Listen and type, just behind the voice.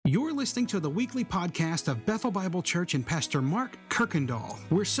listening to the weekly podcast of Bethel Bible Church and Pastor Mark Kirkendall.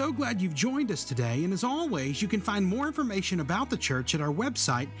 We're so glad you've joined us today, and as always, you can find more information about the church at our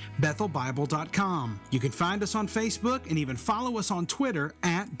website, bethelbible.com. You can find us on Facebook and even follow us on Twitter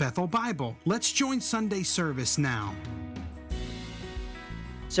at Bethel Bible. Let's join Sunday service now.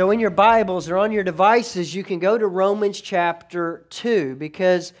 So in your Bibles or on your devices, you can go to Romans chapter 2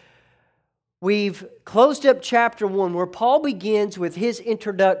 because we've closed up chapter 1 where Paul begins with his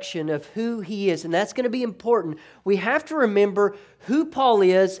introduction of who he is, and that's going to be important. We have to remember who Paul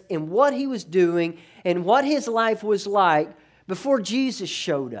is and what he was doing and what his life was like before Jesus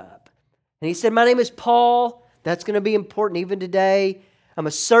showed up. And he said, "My name is Paul." That's going to be important even today. "I'm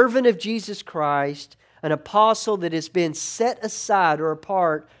a servant of Jesus Christ, an apostle that has been set aside or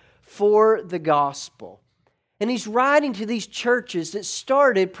apart for the gospel." And he's writing to these churches that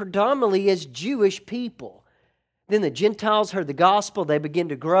started predominantly as Jewish people. Then the Gentiles heard the gospel, they began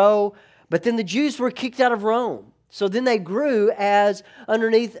to grow, but then the Jews were kicked out of Rome. So then they grew as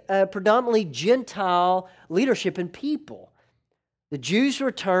underneath predominantly Gentile leadership and people. The Jews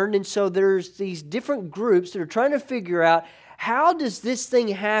returned, and so there's these different groups that are trying to figure out, how does this thing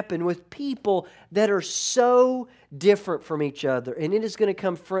happen with people that are so different from each other? And it is going to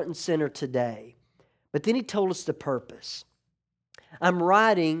come front and center today. But then he told us the purpose. "I'm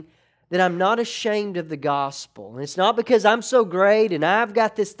writing that I'm not ashamed of the gospel." And it's not because I'm so great and I've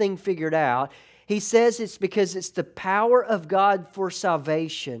got this thing figured out. He says it's because it's the power of God for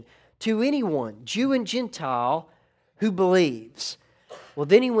salvation to anyone, Jew and Gentile, who believes. Well,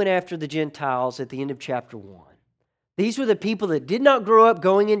 then he went after the Gentiles at the end of chapter 1. These were the people that did not grow up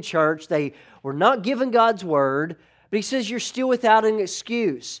going in church. They were not given God's word. But he says, you're still without an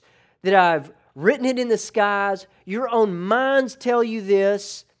excuse. That I've written it in the skies. Your own minds tell you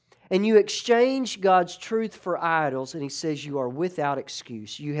this. And you exchange God's truth for idols. And he says, you are without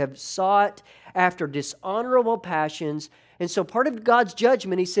excuse. You have sought after dishonorable passions. And so part of God's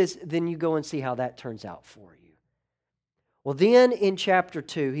judgment, he says, then you go and see how that turns out for you. Well, then in chapter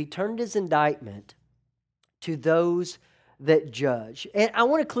 2, he turned his indictment to those that judge. And I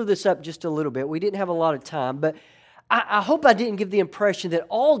want to clue this up just a little bit. We didn't have a lot of time, but I hope I didn't give the impression that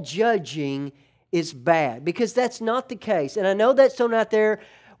all judging is bad, because that's not the case. And I know that's thrown out there,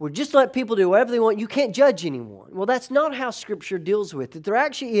 well, just let people do whatever they want. You can't judge anyone. Well, that's not how Scripture deals with it. There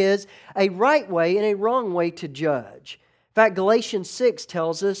actually is a right way and a wrong way to judge. In fact, Galatians 6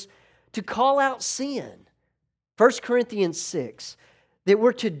 tells us to call out sin. 1 Corinthians 6, that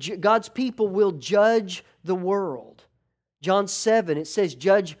we're to God's people will judge the world. John 7, it says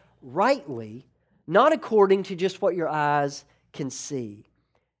judge rightly, not according to just what your eyes can see.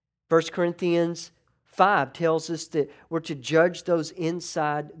 1 Corinthians 5 tells us that we're to judge those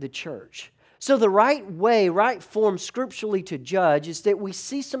inside the church. So the right way, right form scripturally to judge is that we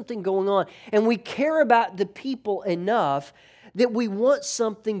see something going on and we care about the people enough that we want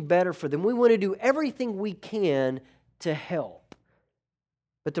something better for them. We want to do everything we can to help.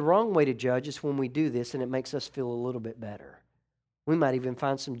 But the wrong way to judge is when we do this and it makes us feel a little bit better. We might even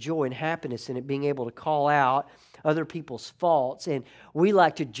find some joy and happiness in it, being able to call out other people's faults, and we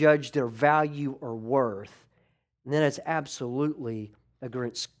like to judge their value or worth. And that is absolutely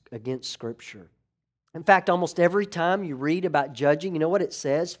against Scripture. In fact, almost every time you read about judging, you know what it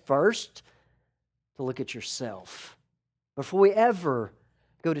says? First, to look at yourself before we ever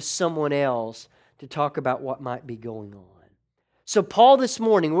go to someone else to talk about what might be going on. So Paul this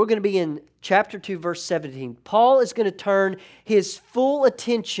morning, we're going to be in chapter 2, verse 17. Paul is going to turn his full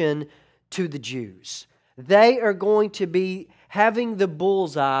attention to the Jews. They are going to be having the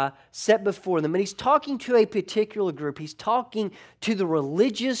bullseye set before them. And he's talking to a particular group. He's talking to the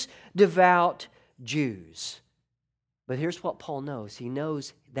religious, devout Jews. But here's what Paul knows. He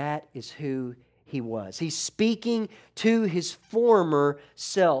knows that is who he was. He's speaking to his former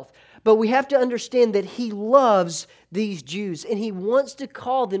self. But we have to understand that he loves these Jews and he wants to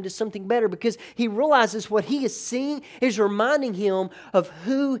call them to something better because he realizes what he is seeing is reminding him of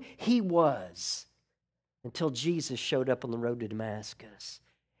who he was until Jesus showed up on the road to Damascus.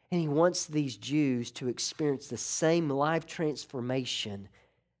 And he wants these Jews to experience the same life transformation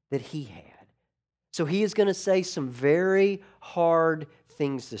that he had. So he is going to say some very hard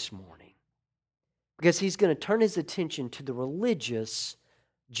things this morning because he's going to turn his attention to the religious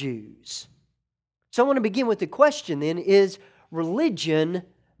Jews. So I want to begin with the question then, is religion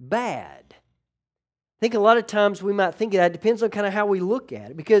bad? I think a lot of times we might think of that. It depends on kind of how we look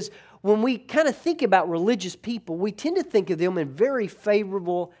at it. Because when we kind of think about religious people, we tend to think of them in very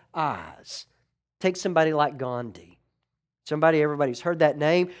favorable eyes. Take somebody like Gandhi. Somebody, everybody's heard that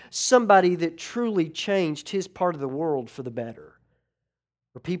name. Somebody that truly changed his part of the world for the better.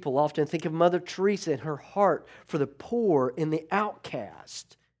 Or people often think of Mother Teresa and her heart for the poor and the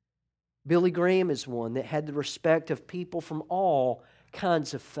outcast. Billy Graham is one that had the respect of people from all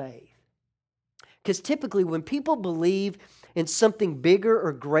kinds of faith. Because typically when people believe in something bigger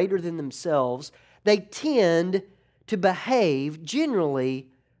or greater than themselves, they tend to behave generally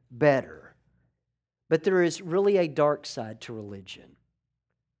better. But there is really a dark side to religion.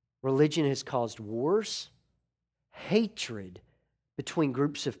 Religion has caused wars, hatred between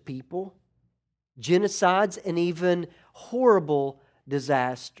groups of people, genocides, and even horrible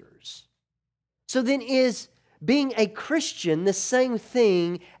disasters. So then, is being a Christian the same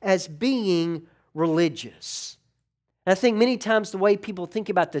thing as being religious? I think many times the way people think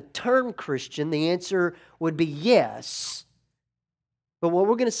about the term Christian, the answer would be yes. But what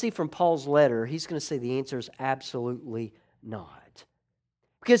we're going to see from Paul's letter, he's going to say the answer is absolutely not.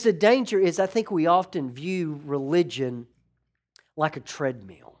 Because the danger is, I think we often view religion like a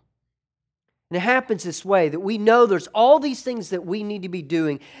treadmill. And it happens this way, that we know there's all these things that we need to be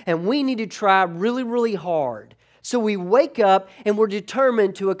doing, and we need to try really, really hard. So we wake up and we're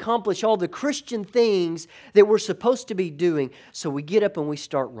determined to accomplish all the Christian things that we're supposed to be doing. So we get up and we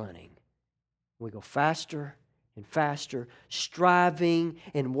start running. We go faster and faster, striving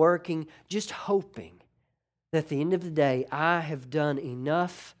and working, just hoping that at the end of the day, I have done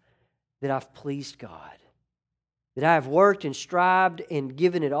enough that I've pleased God. That I have worked and strived and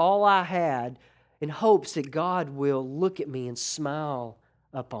given it all I had in hopes that God will look at me and smile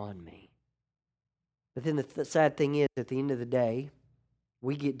upon me. But then the sad thing is, at the end of the day,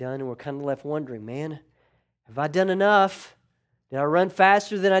 we get done and we're kind of left wondering, man, have I done enough? Did I run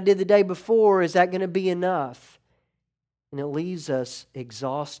faster than I did the day before? Is that going to be enough? And it leaves us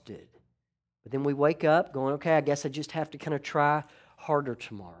exhausted. But then we wake up going, okay, I guess I just have to kind of try harder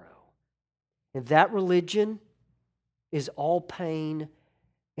tomorrow. And that religion is all pain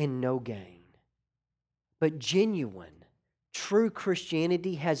and no gain. But genuine, true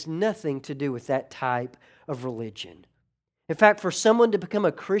Christianity has nothing to do with that type of religion. In fact, for someone to become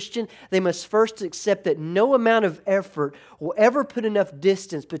a Christian, they must first accept that no amount of effort will ever put enough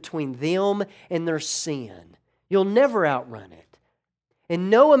distance between them and their sin. You'll never outrun it. And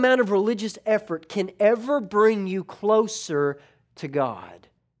no amount of religious effort can ever bring you closer to God.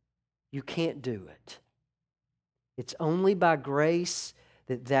 You can't do it. It's only by grace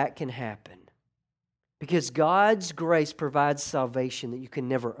that can happen. Because God's grace provides salvation that you can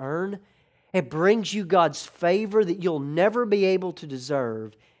never earn. It brings you God's favor that you'll never be able to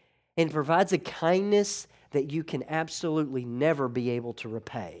deserve. And provides a kindness that you can absolutely never be able to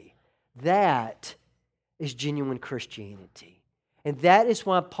repay. That is genuine Christianity. And that is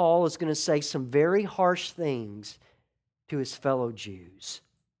why Paul is going to say some very harsh things to his fellow Jews.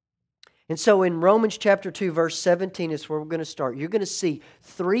 And so in Romans chapter 2, verse 17 is where we're going to start. You're going to see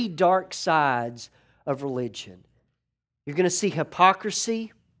three dark sides of religion. You're going to see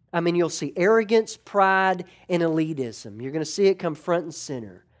hypocrisy. You'll see arrogance, pride, and elitism. You're going to see it come front and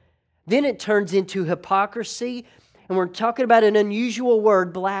center. Then it turns into hypocrisy, and we're talking about an unusual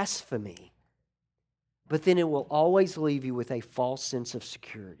word, blasphemy. But then it will always leave you with a false sense of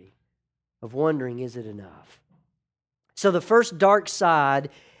security, of wondering, is it enough? So the first dark side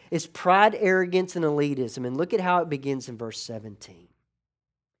is pride, arrogance, and elitism. And look at how it begins in verse 17.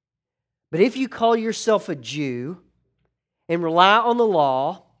 But if you call yourself a Jew and rely on the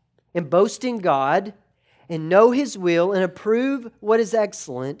law and boast in God and know His will and approve what is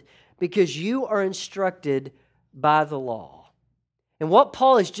excellent because you are instructed by the law. And what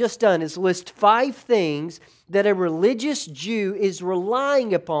Paul has just done is list 5 things that a religious Jew is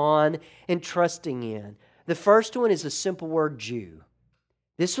relying upon and trusting in. The first one is a simple word, Jew.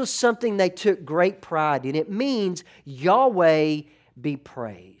 This was something they took great pride in. It means Yahweh be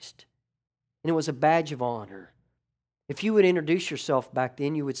praised. And it was a badge of honor. If you would introduce yourself back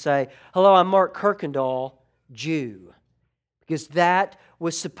then, you would say, hello, I'm Mark Kirkendall, Jew. Because that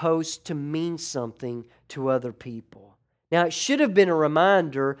was supposed to mean something to other people. Now, it should have been a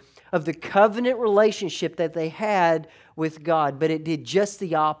reminder of the covenant relationship that they had with God, but it did just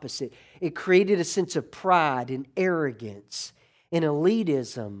the opposite. It created a sense of pride and arrogance and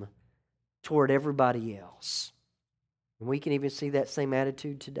elitism toward everybody else. And we can even see that same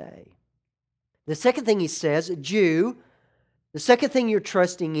attitude today. The second thing he says, a Jew, the second thing you're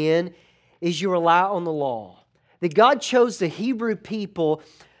trusting in is you rely on the law. That God chose the Hebrew people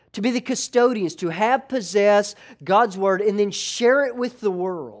to be the custodians, to have possessed God's word and then share it with the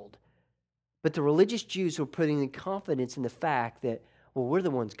world. But the religious Jews were putting their confidence in the fact that, well, we're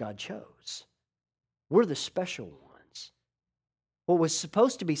the ones God chose. We're the special ones. What was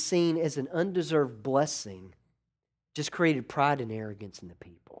supposed to be seen as an undeserved blessing just created pride and arrogance in the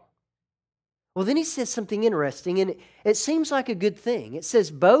people. Well, then he says something interesting, and it seems like a good thing. It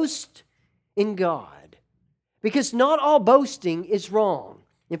says, boast in God, because not all boasting is wrong.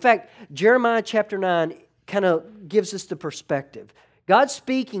 In fact, Jeremiah chapter 9 kind of gives us the perspective. God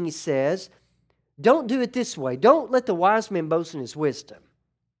speaking, he says, don't do it this way. Don't let the wise man boast in his wisdom.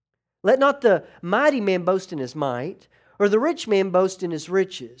 Let not the mighty man boast in his might, or the rich man boast in his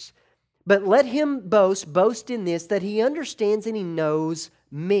riches. But let him boast in this, that he understands and he knows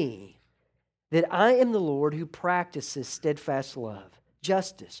me, that I am the Lord who practices steadfast love,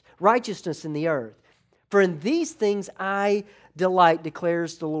 justice, righteousness in the earth. For in these things I delight,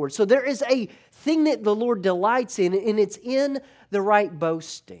 declares the Lord. So there is a thing that the Lord delights in, and it's in the right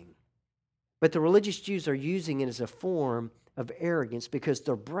boasting. But the religious Jews are using it as a form of arrogance because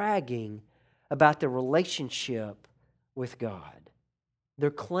they're bragging about their relationship with God.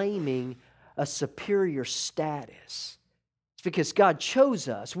 They're claiming a superior status. It's because God chose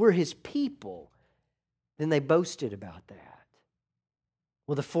us. We're His people. Then they boasted about that.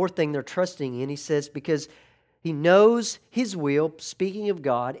 Well, the fourth thing they're trusting in, he says, because he knows His will, speaking of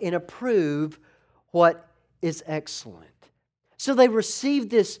God, and approve what is excellent. So they received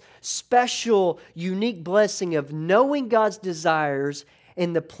this special, unique blessing of knowing God's desires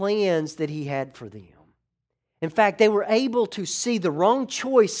and the plans that He had for them. In fact, they were able to see the wrong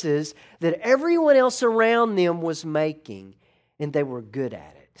choices that everyone else around them was making, and they were good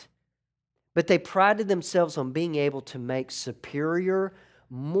at it. But they prided themselves on being able to make superior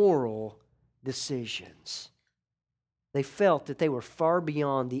moral decisions. They felt that they were far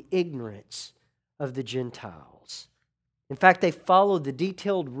beyond the ignorance of the Gentiles. In fact, they followed the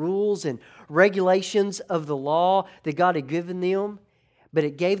detailed rules and regulations of the law that God had given them, but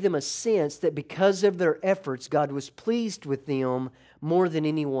it gave them a sense that because of their efforts, God was pleased with them more than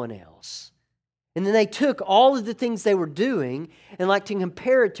anyone else. And then they took all of the things they were doing and like to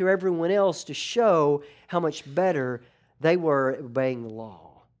compare it to everyone else to show how much better they were at obeying the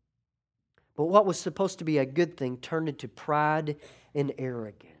law. But what was supposed to be a good thing turned into pride and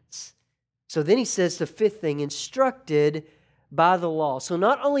arrogance. So then he says the fifth thing, instructed by the law. So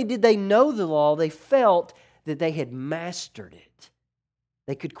not only did they know the law, they felt that they had mastered it.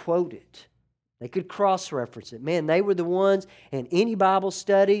 They could quote it. They could cross-reference it. Man, they were the ones in any Bible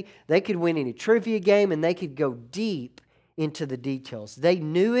study. They could win any trivia game, and they could go deep into the details. They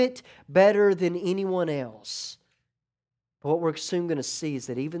knew it better than anyone else. But what we're soon going to see is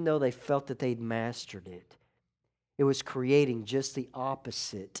that even though they felt that they'd mastered it, it was creating just the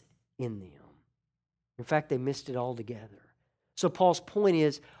opposite in them. In fact, they missed it altogether. So Paul's point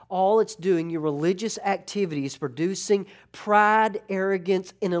is, all it's doing, your religious activity, is producing pride,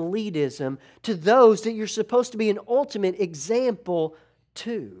 arrogance, and elitism to those that you're supposed to be an ultimate example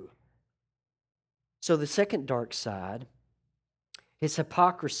to. So the second dark side is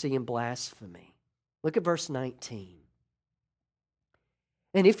hypocrisy and blasphemy. Look at verse 19.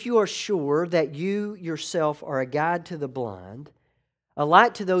 And if you are sure that you yourself are a guide to the blind, a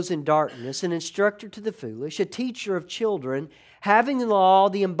light to those in darkness, an instructor to the foolish, a teacher of children, having the law,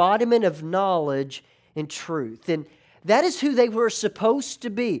 the embodiment of knowledge and truth. And that is who they were supposed to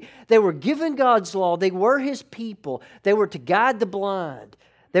be. They were given God's law. They were His people. They were to guide the blind.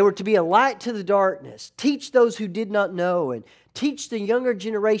 They were to be a light to the darkness, teach those who did not know, and teach the younger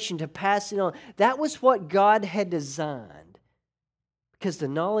generation to pass it on. That was what God had designed, because the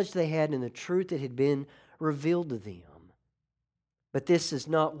knowledge they had and the truth that had been revealed to them. But this is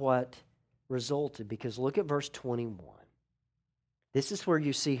not what resulted, because look at verse 21. This is where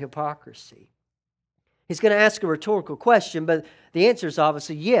you see hypocrisy. He's going to ask a rhetorical question, but the answer is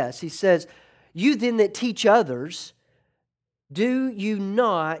obviously yes. He says, you then that teach others, do you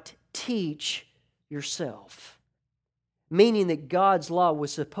not teach yourself? Meaning that God's law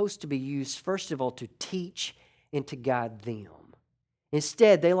was supposed to be used, first of all, to teach and to guide them.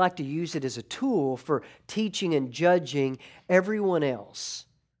 Instead, they like to use it as a tool for teaching and judging everyone else.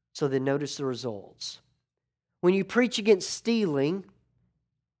 So then notice the results. When you preach against stealing,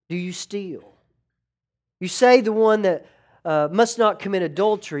 do you steal? You say the one that must not commit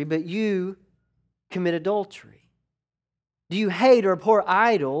adultery, but you commit adultery. Do you hate or abhor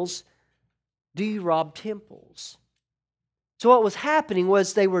idols? Do you rob temples? So what was happening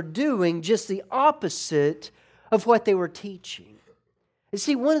was they were doing just the opposite of what they were teaching. You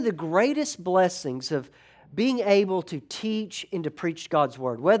see, one of the greatest blessings of being able to teach and to preach God's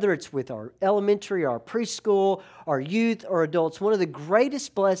Word, whether it's with our elementary, our preschool, our youth, or adults, one of the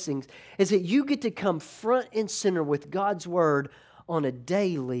greatest blessings is that you get to come front and center with God's Word on a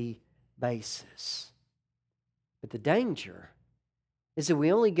daily basis. But the danger is that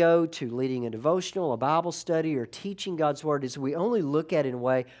we only go to leading a devotional, a Bible study, or teaching God's Word, is we only look at it in a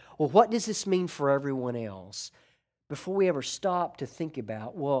way, well, what does this mean for everyone else? Before we ever stop to think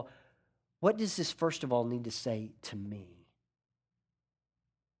about, well, what does this first of all need to say to me?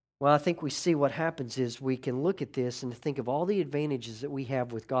 Well, I think we see what happens is we can look at this and think of all the advantages that we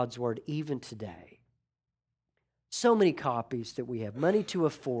have with God's Word even today. So many copies that we have, money to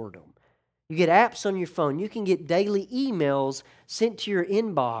afford them. You get apps on your phone. You can get daily emails sent to your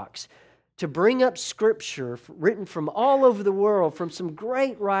inbox to bring up Scripture written from all over the world, from some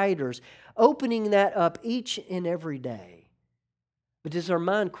great writers, opening that up each and every day. But does our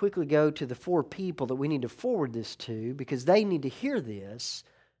mind quickly go to the 4 people that we need to forward this to because they need to hear this?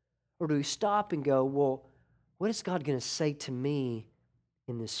 Or do we stop and go, well, what is God going to say to me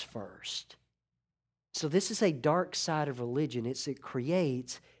in this first? So this is a dark side of religion. It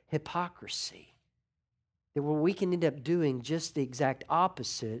creates hypocrisy. That where we can end up doing just the exact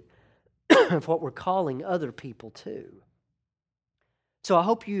opposite of what we're calling other people to. So I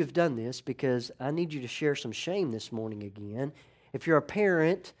hope you have done this because I need you to share some shame this morning again. If you're a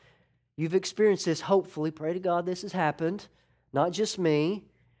parent, you've experienced this, hopefully. Pray to God this has happened. Not just me.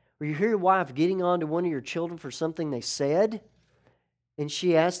 Or you hear your wife getting on to one of your children for something they said, and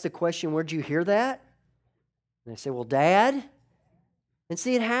she asks the question, where'd you hear that? And they say, well, Dad. And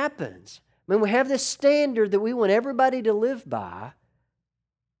see, it happens. I mean, we have this standard that we want everybody to live by,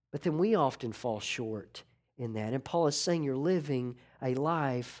 but then we often fall short in that. And Paul is saying you're living a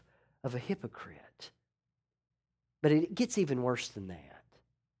life of a hypocrite. But it gets even worse than that.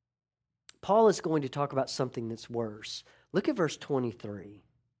 Paul is going to talk about something that's worse. Look at verse 23.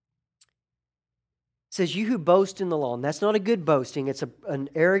 It says, you who boast in the law. And that's not a good boasting. It's an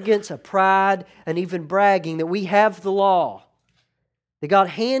arrogance, a pride, and even bragging that we have the law that God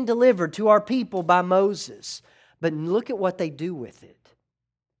hand-delivered to our people by Moses. But look at what they do with it.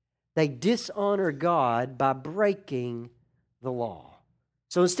 They dishonor God by breaking the law.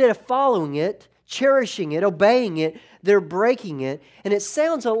 So instead of following it, cherishing it, obeying it, they're breaking it. And it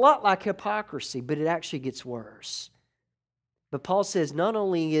sounds a lot like hypocrisy, but it actually gets worse. But Paul says not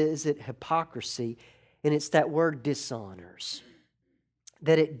only is it hypocrisy, and it's that word dishonors,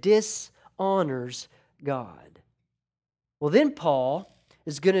 that it dishonors God. Well, then Paul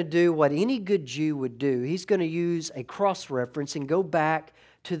is going to do what any good Jew would do. He's going to use a cross-reference and go back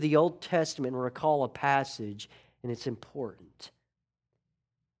to the Old Testament and recall a passage, and it's important.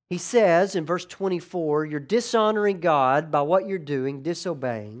 He says in verse 24, you're dishonoring God by what you're doing,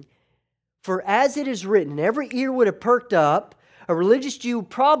 disobeying. For as it is written, every ear would have perked up. A religious Jew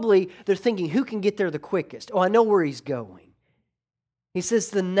probably, they're thinking, who can get there the quickest? Oh, I know where he's going. He says,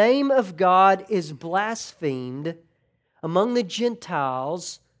 the name of God is blasphemed among the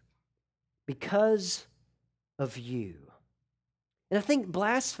Gentiles because of you. And I think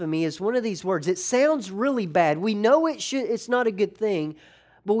blasphemy is one of these words. It sounds really bad. We know it's not a good thing,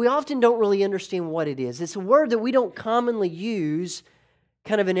 but we often don't really understand what it is. It's a word that we don't commonly use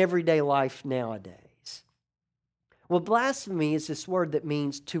kind of in everyday life nowadays. Well, blasphemy is this word that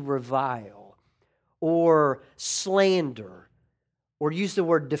means to revile or slander or use the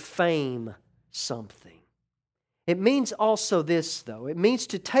word defame something. It means also this, though. It means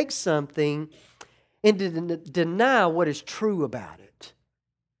to take something and to deny what is true about it.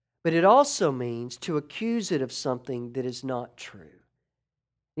 But it also means to accuse it of something that is not true.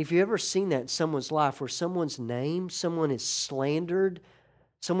 If you've ever seen that in someone's life where someone is slandered,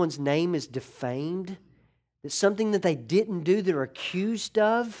 someone's name is defamed, that something that they didn't do they're accused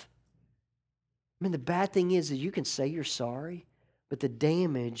of, I mean, the bad thing is that you can say you're sorry, but the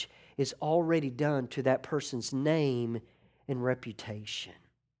damage is already done to that person's name and reputation.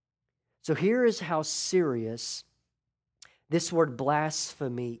 So here is how serious this word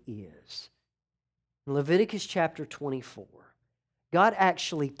blasphemy is. In Leviticus chapter 24, God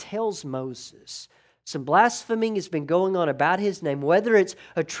actually tells Moses some blaspheming has been going on about his name, whether it's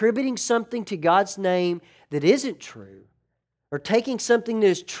attributing something to God's name that isn't true or taking something that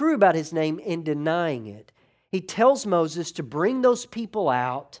is true about his name and denying it. He tells Moses to bring those people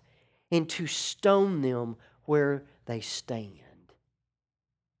out and to stone them where they stand.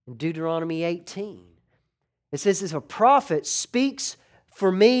 In Deuteronomy 18, it says, if a prophet speaks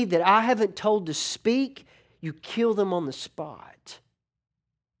for me that I haven't told to speak, you kill them on the spot.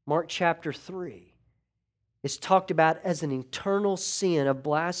 Mark chapter 3 is talked about as an eternal sin of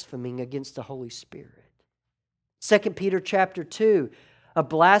blaspheming against the Holy Spirit. 2 Peter chapter 2, a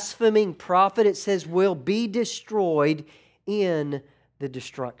blaspheming prophet, it says, will be destroyed in the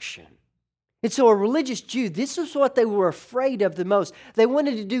destruction. And so a religious Jew, this is what they were afraid of the most. They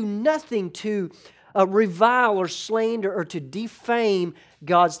wanted to do nothing to revile or slander or to defame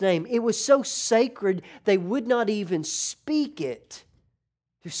God's name. It was so sacred they would not even speak it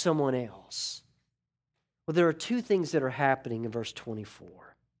to someone else. Well, there are two things that are happening in verse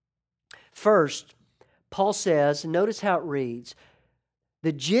 24. First, Paul says, and notice how it reads,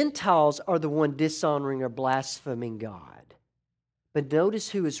 the Gentiles are the one dishonoring or blaspheming God. But notice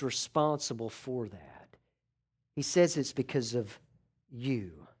who is responsible for that. He says it's because of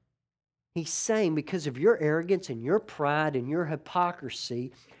you. He's saying because of your arrogance and your pride and your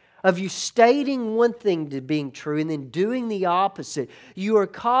hypocrisy, of you stating one thing to being true and then doing the opposite, you are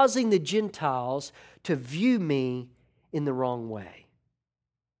causing the Gentiles to view me in the wrong way.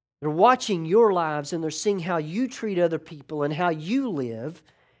 They're watching your lives and they're seeing how you treat other people and how you live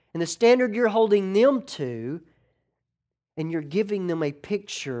and the standard you're holding them to, and you're giving them a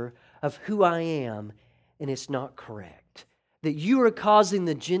picture of who I am, and it's not correct. That you are causing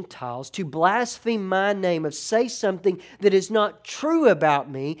the Gentiles to blaspheme my name, of say something that is not true about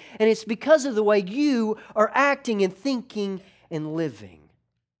me, and it's because of the way you are acting and thinking and living.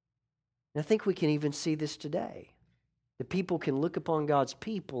 And I think we can even see this today. The people can look upon God's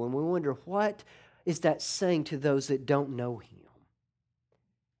people and we wonder, what is that saying to those that don't know Him?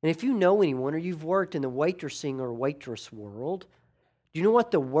 And if you know anyone or you've worked in the waitressing or waitress world, do you know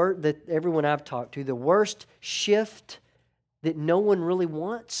what the word that everyone I've talked to, the worst shift that no one really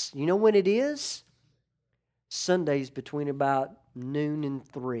wants? You know when it is? Sundays between about noon and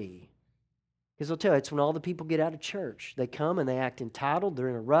 3. Because I'll tell you, it's when all the people get out of church. They come and they act entitled, they're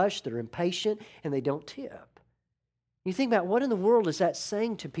in a rush, they're impatient, and they don't tip. You think about what in the world is that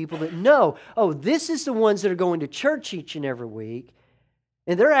saying to people that know, oh, this is the ones that are going to church each and every week,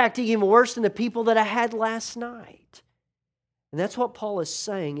 and they're acting even worse than the people that I had last night. And that's what Paul is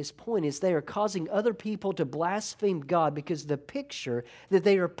saying. His point is they are causing other people to blaspheme God because of the picture that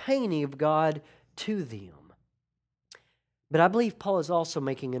they are painting of God to them. But I believe Paul is also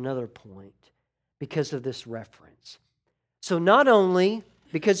making another point because of this reference. So not only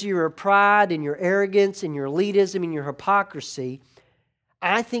because of your pride and your arrogance and your elitism and your hypocrisy,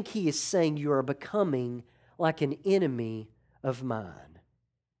 I think he is saying you are becoming like an enemy of mine.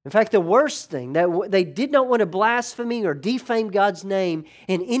 In fact, the worst thing, that they did not want to blaspheme or defame God's name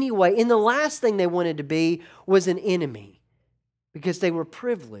in any way. And the last thing they wanted to be was an enemy because they were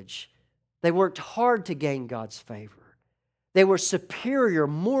privileged. They worked hard to gain God's favor. They were superior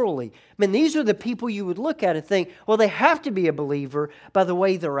morally. I mean, these are the people you would look at and think, well, they have to be a believer by the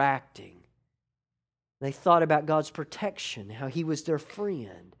way they're acting. They thought about God's protection, how He was their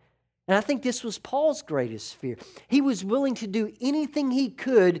friend. And I think this was Paul's greatest fear. He was willing to do anything he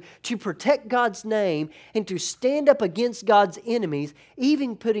could to protect God's name and to stand up against God's enemies,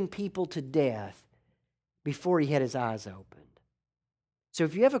 even putting people to death before he had his eyes opened. So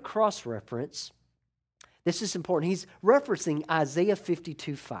if you have a cross-reference, this is important. He's referencing Isaiah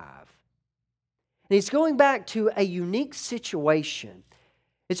 52:5. And he's going back to a unique situation.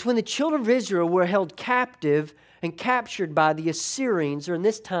 It's when the children of Israel were held captive and captured by the Assyrians, or in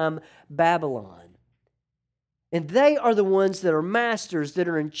this time, Babylon. And they are the ones that are masters, that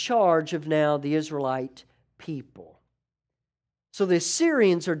are in charge of now the Israelite people. So the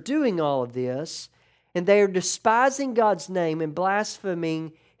Assyrians are doing all of this, and they are despising God's name and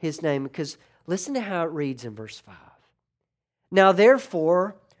blaspheming His name. Because listen to how it reads in verse 5. Now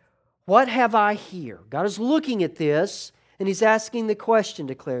therefore, what have I here? God is looking at this, and He's asking the question,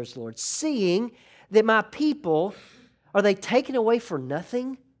 declares the Lord, seeing that my people, are they taken away for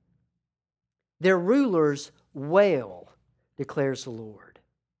nothing? Their rulers wail, declares the Lord.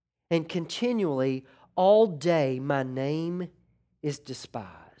 And continually, all day, my name is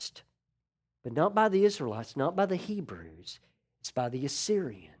despised. But not by the Israelites, not by the Hebrews. It's by the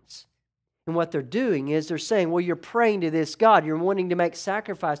Assyrians. And what they're doing is they're saying, well, you're praying to this God. You're wanting to make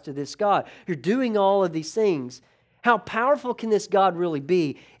sacrifice to this God. You're doing all of these things. How powerful can this God really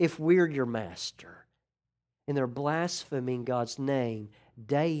be if we're your master? And they're blaspheming God's name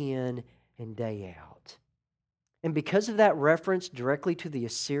day in and day out. And because of that reference directly to the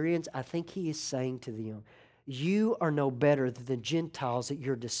Assyrians, I think he is saying to them, you are no better than the Gentiles that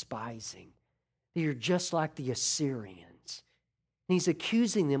you're despising. You're just like the Assyrians. And he's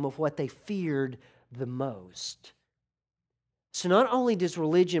accusing them of what they feared the most. So not only does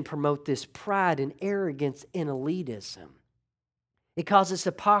religion promote this pride and arrogance and elitism, it causes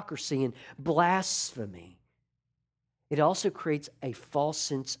hypocrisy and blasphemy. It also creates a false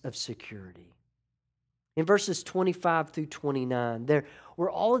sense of security. In verses 25 through 29, there were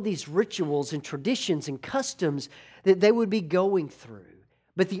all of these rituals and traditions and customs that they would be going through.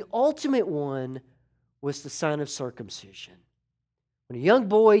 But the ultimate one was the sign of circumcision. When a young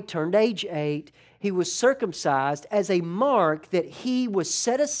boy turned age 8, he was circumcised as a mark that he was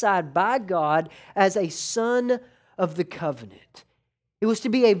set aside by God as a son of the covenant. It was to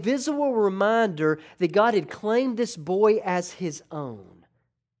be a visible reminder that God had claimed this boy as His own.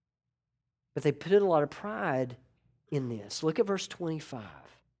 But they put a lot of pride in this. Look at verse 25.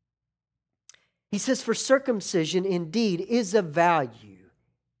 He says, "For circumcision indeed is of value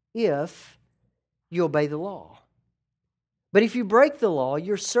if you obey the law. But if you break the law,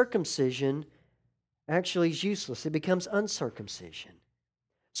 your circumcision actually is useless. It becomes uncircumcision.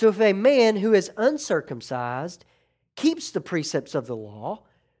 So if a man who is uncircumcised keeps the precepts of the law,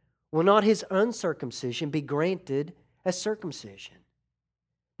 will not his uncircumcision be granted as circumcision?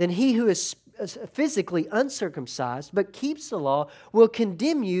 Then he who is physically uncircumcised but keeps the law will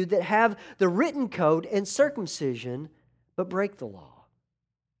condemn you that have the written code and circumcision but break the law.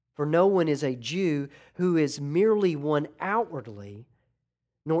 For no one is a Jew who is merely one outwardly,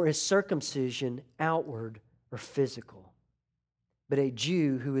 nor is circumcision outward or physical, but a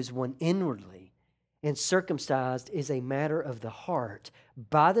Jew who is one inwardly, and circumcised is a matter of the heart,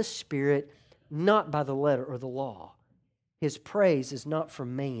 by the Spirit, not by the letter or the law. His praise is not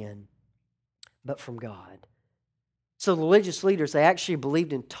from man, but from God." So the religious leaders, they actually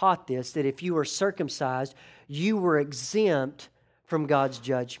believed and taught this, that if you were circumcised, you were exempt from God's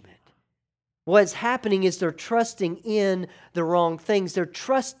judgment. What's happening is they're trusting in the wrong things. They're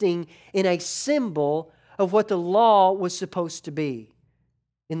trusting in a symbol of what the law was supposed to be.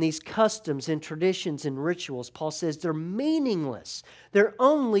 In these customs and traditions and rituals, Paul says they're meaningless. They're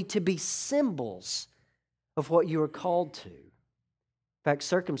only to be symbols of what you are called to. In fact,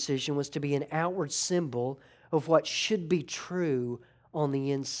 circumcision was to be an outward symbol of what should be true on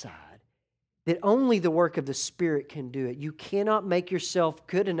the inside. That only the work of the Spirit can do it. You cannot make yourself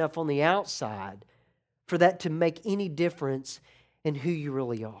good enough on the outside for that to make any difference in who you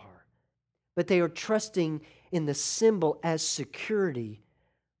really are. But they are trusting in the symbol as security,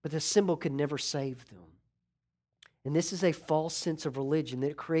 but the symbol could never save them. And this is a false sense of religion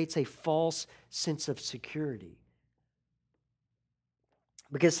that creates a false sense of security.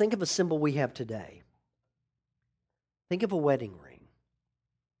 Because think of a symbol we have today. Think of a wedding ring.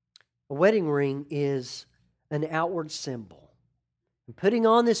 A wedding ring is an outward symbol. And putting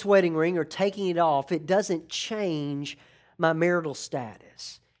on this wedding ring or taking it off, it doesn't change my marital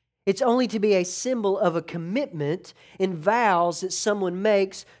status. It's only to be a symbol of a commitment and vows that someone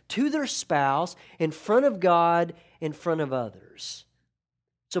makes to their spouse in front of God, in front of others.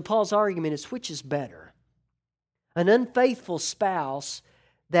 So Paul's argument is, which is better? An unfaithful spouse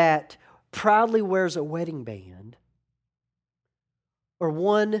that proudly wears a wedding band, or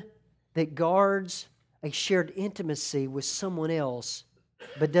one that guards a shared intimacy with someone else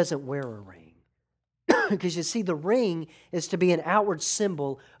but doesn't wear a ring? Because you see, the ring is to be an outward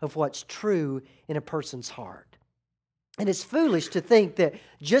symbol of what's true in a person's heart. And it's foolish to think that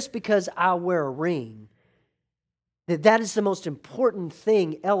just because I wear a ring, that is the most important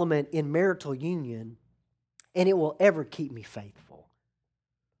element in marital union, and it will ever keep me faithful.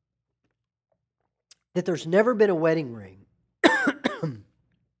 That there's never been a wedding ring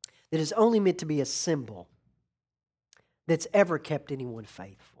that is only meant to be a symbol that's ever kept anyone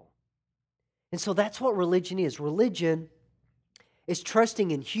faithful. And so that's what religion is. Religion is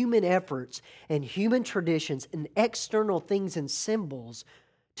trusting in human efforts and human traditions and external things and symbols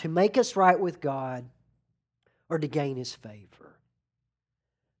to make us right with God or to gain His favor.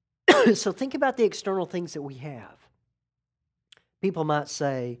 So think about the external things that we have. People might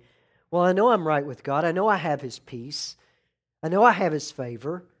say, well, I know I'm right with God. I know I have His peace. I know I have His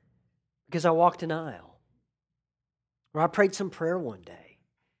favor because I walked an aisle. Or I prayed some prayer one day.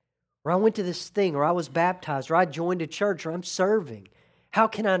 Or I went to this thing. Or I was baptized. Or I joined a church. Or I'm serving. How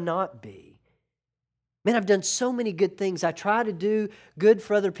can I not be? Man, I've done so many good things. I try to do good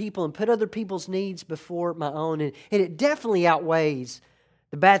for other people and put other people's needs before my own. And it definitely outweighs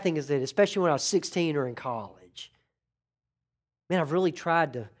the bad thing is that, especially when I was 16 or in college, man, I've really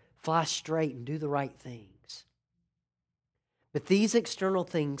tried to fly straight and do the right things. But these external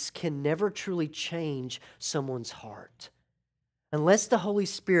things can never truly change someone's heart unless the Holy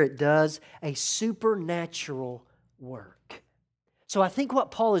Spirit does a supernatural work. So I think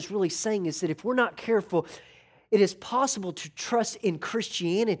what Paul is really saying is that if we're not careful, it is possible to trust in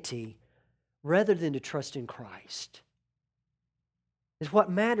Christianity rather than to trust in Christ. Is what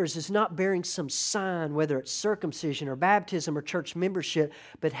matters is not bearing some sign, whether it's circumcision or baptism or church membership,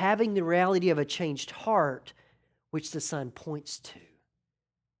 but having the reality of a changed heart, which the sign points to.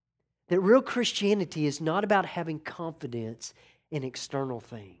 That real Christianity is not about having confidence in external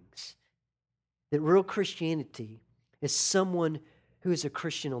things. That real Christianity is someone who is a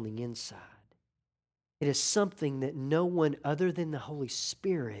Christian on the inside. It is something that no one other than the Holy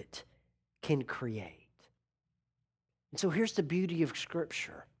Spirit can create. And so here's the beauty of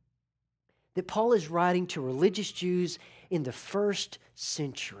Scripture, that Paul is writing to religious Jews in the first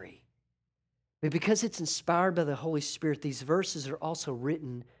century. But because it's inspired by the Holy Spirit, these verses are also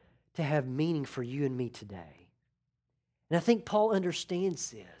written to have meaning for you and me today. And I think Paul understands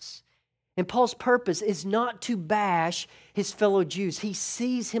this. And Paul's purpose is not to bash his fellow Jews. He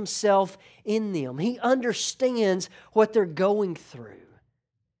sees himself in them. He understands what they're going through.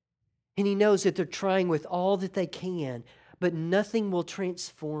 And he knows that they're trying with all that they can, but nothing will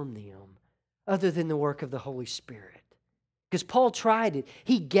transform them other than the work of the Holy Spirit. Because Paul tried it.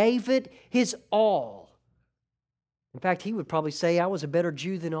 He gave it his all. In fact, he would probably say, I was a better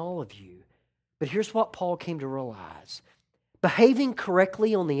Jew than all of you. But here's what Paul came to realize. Behaving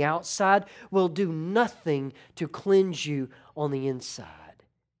correctly on the outside will do nothing to cleanse you on the inside.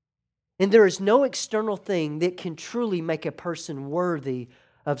 And there is no external thing that can truly make a person worthy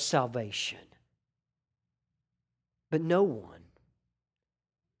of salvation. But no one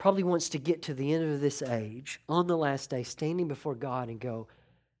probably wants to get to the end of this age, on the last day, standing before God and go,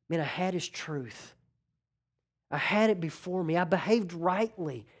 man, I had His truth. I had it before me. I behaved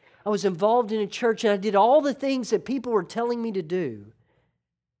rightly. I was involved in a church and I did all the things that people were telling me to do.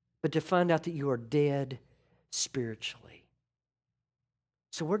 But to find out that you are dead spiritually.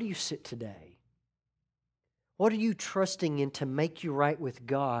 So where do you sit today? What are you trusting in to make you right with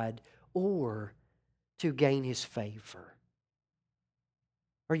God or to gain His favor?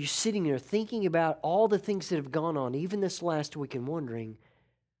 Are you sitting there thinking about all the things that have gone on, even this last week, and wondering,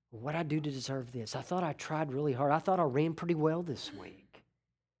 what I do to deserve this? I thought I tried really hard. I thought I ran pretty well this week.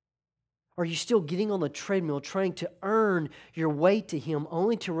 Are you still getting on the treadmill trying to earn your way to Him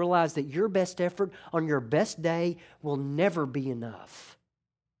only to realize that your best effort on your best day will never be enough?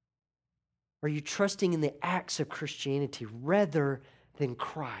 Are you trusting in the acts of Christianity rather than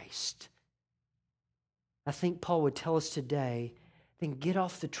Christ? I think Paul would tell us today, then get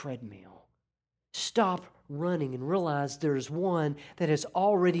off the treadmill. Stop running and realize there's one that has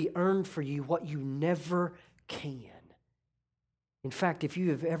already earned for you what you never can. In fact, if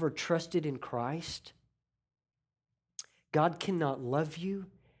you have ever trusted in Christ, God cannot love you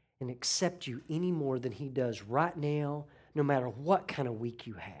and accept you any more than He does right now, no matter what kind of week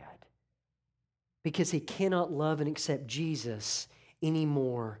you had. Because He cannot love and accept Jesus any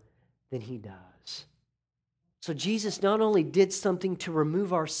more than He does. So Jesus not only did something to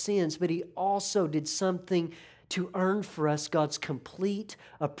remove our sins, but He also did something to earn for us God's complete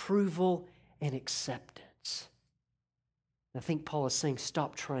approval and acceptance. I think Paul is saying,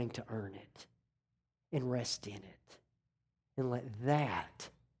 stop trying to earn it and rest in it. And let that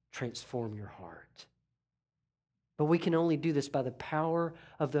transform your heart. But we can only do this by the power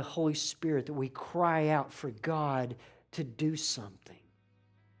of the Holy Spirit, that we cry out for God to do something.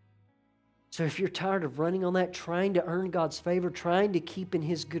 So if you're tired of running on that, trying to earn God's favor, trying to keep in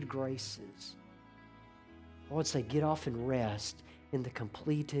His good graces, I would say get off and rest in the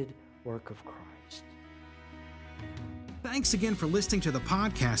completed work of Christ. Thanks again for listening to the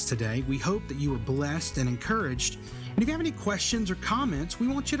podcast today. We hope that you were blessed and encouraged. And if you have any questions or comments, we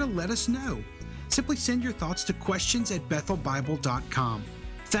want you to let us know. Simply send your thoughts to questions@bethelbible.com.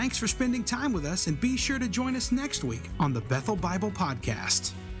 Thanks for spending time with us, and be sure to join us next week on the Bethel Bible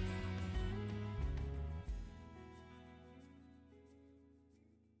Podcast.